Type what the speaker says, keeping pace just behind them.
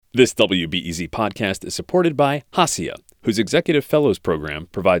This WBEZ podcast is supported by Hacia, whose Executive Fellows Program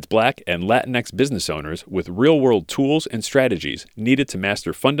provides Black and Latinx business owners with real-world tools and strategies needed to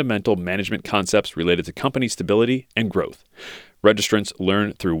master fundamental management concepts related to company stability and growth. Registrants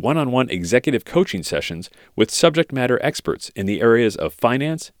learn through one-on-one executive coaching sessions with subject matter experts in the areas of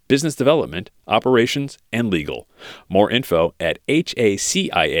finance, business development, operations, and legal. More info at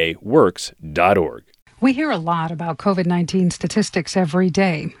haciaworks.org. We hear a lot about COVID-19 statistics every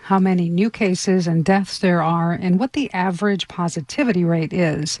day, how many new cases and deaths there are, and what the average positivity rate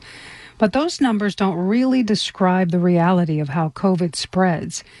is. But those numbers don't really describe the reality of how COVID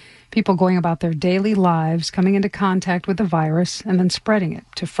spreads. People going about their daily lives, coming into contact with the virus, and then spreading it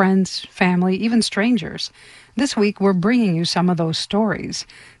to friends, family, even strangers. This week, we're bringing you some of those stories.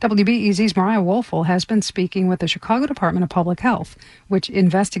 WBEZ's Mariah Woelfel has been speaking with the Chicago Department of Public Health, which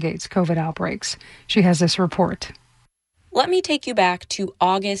investigates COVID outbreaks. She has this report. Let me take you back to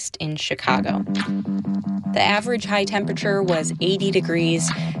August in Chicago. The average high temperature was 80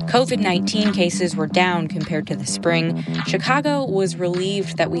 degrees. COVID-19 cases were down compared to the spring. Chicago was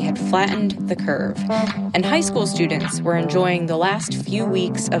relieved that we had flattened the curve. And high school students were enjoying the last few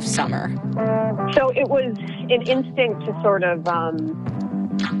weeks of summer. So it was an instinct to sort of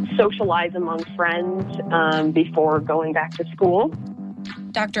socialize among friends before going back to school.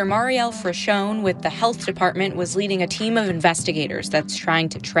 Dr. Mariah Woelfel with the health department was leading a team of investigators that's trying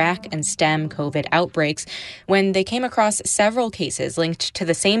to track and stem COVID outbreaks when they came across several cases linked to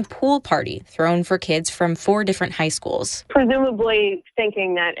the same pool party thrown for kids from 4 different high schools. Presumably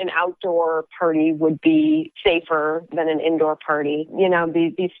thinking that an outdoor party would be safer than an indoor party. You know,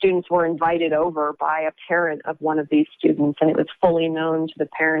 these students were invited over by a parent of one of these students, and it was fully known to the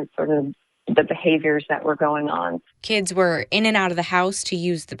parents sort of the behaviors that were going on. Kids were in and out of the house to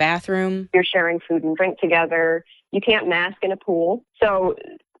use the bathroom. You're sharing food and drink together. You can't mask in a pool. So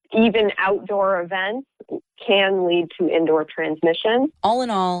even outdoor events can lead to indoor transmission. All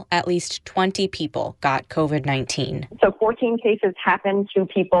in all, at least 20 people got COVID-19. So 14 cases happened to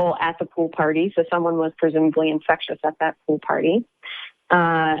people at the pool party. So someone was presumably infectious at that pool party.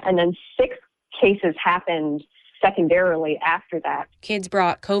 And then 6 cases happened secondarily after that. Kids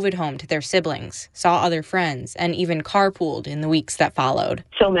brought COVID home to their siblings, saw other friends, and even carpooled in the weeks that followed.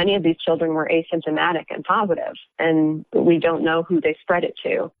 So many of these children were asymptomatic and positive, and we don't know who they spread it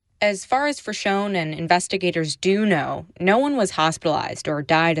to. As far as Woelfel and investigators do know, no one was hospitalized or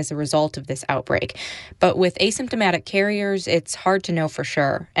died as a result of this outbreak. But with asymptomatic carriers, it's hard to know for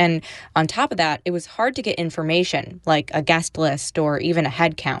sure. And on top of that, it was hard to get information, like a guest list or even a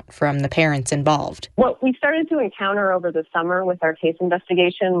head count from the parents involved. What we started to encounter over the summer with our case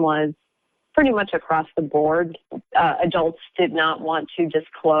investigation was pretty much across the board. Adults did not want to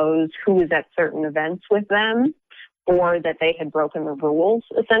disclose who was at certain events with them, or that they had broken the rules,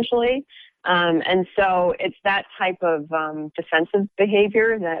 essentially. And so it's that type of defensive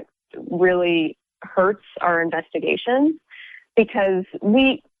behavior that really hurts our investigation, because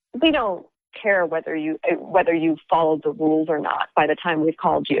we don't care whether you followed the rules or not by the time we've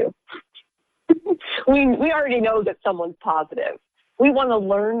called you. we already know that someone's positive. We want to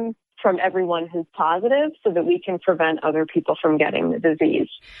learn from everyone who's positive so that we can prevent other people from getting the disease.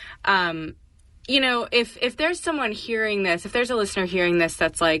 You know, if there's someone hearing this, if there's a listener hearing this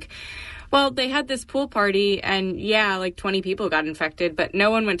that's like, well, they had this pool party and yeah, like 20 people got infected, but no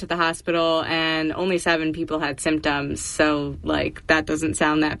one went to the hospital and only 7 people had symptoms. So like, that doesn't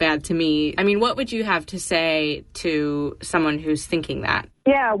sound that bad to me. I mean, what would you have to say to someone who's thinking that?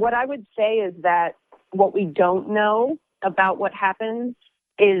 Yeah, what I would say is that what we don't know about what happens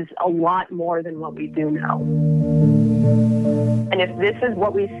is a lot more than what we do know. And if this is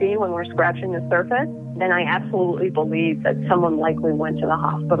what we see when we're scratching the surface, then I absolutely believe that someone likely went to the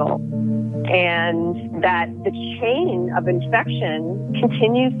hospital, and that the chain of infection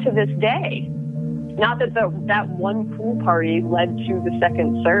continues to this day. Not that that one pool party led to the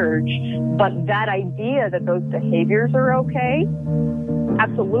second surge, but that idea that those behaviors are okay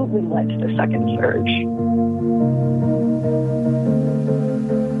absolutely led to the second surge.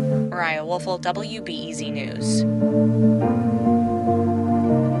 Mariah Woelfel, WBEZ News.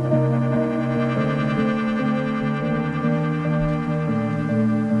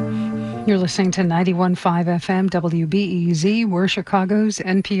 You're listening to 91.5 FM WBEZ. We're Chicago's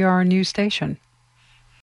NPR news station.